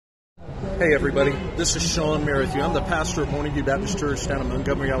Hey everybody, this is Shawn Merithew. I'm the pastor of Merithew Baptist Church down in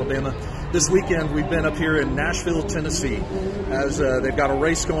Montgomery, Alabama. This weekend we've been up here in Nashville, Tennessee, as they've got a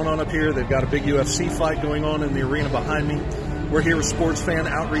race going on up here. They've got a big UFC fight going on in the arena behind me. We're here with Sports Fan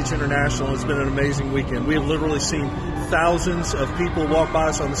Outreach International. It's been an amazing weekend. We have literally seen thousands of people walk by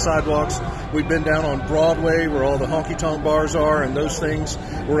us on the sidewalks. We've been down on Broadway where all the honky-tonk bars are and those things.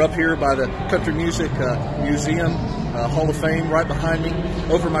 We're up here by the Country Music Museum, Hall of Fame, right behind me.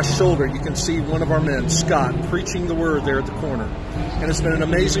 Over my shoulder, you can see one of our men, Scott, preaching the word there at the corner. And it's been an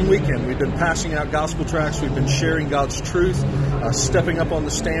amazing weekend. We've been passing out gospel tracts. We've been sharing God's truth, stepping up on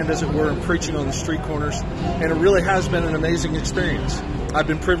the stand, as it were, and preaching on the street corners. And it really has been an amazing experience. I've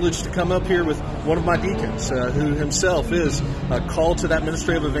been privileged to come up here with one of my deacons, who himself is called to that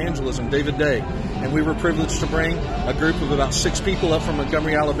ministry of evangelism, David Day. And we were privileged to bring a group of about 6 people up from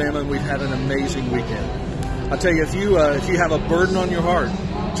Montgomery, Alabama, and we've had an amazing weekend. I tell you, if you have a burden on your heart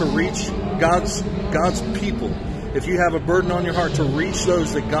to reach God's people, if you have a burden on your heart to reach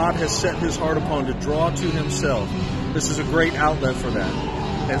those that God has set His heart upon to draw to Himself, this is a great outlet for that.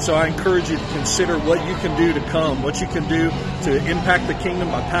 And so I encourage you to consider what you can do to come, what you can do to impact the kingdom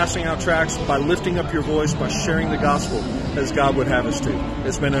by passing out tracts, by lifting up your voice, by sharing the gospel as God would have us to.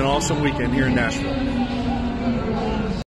 It's been an awesome weekend here in Nashville.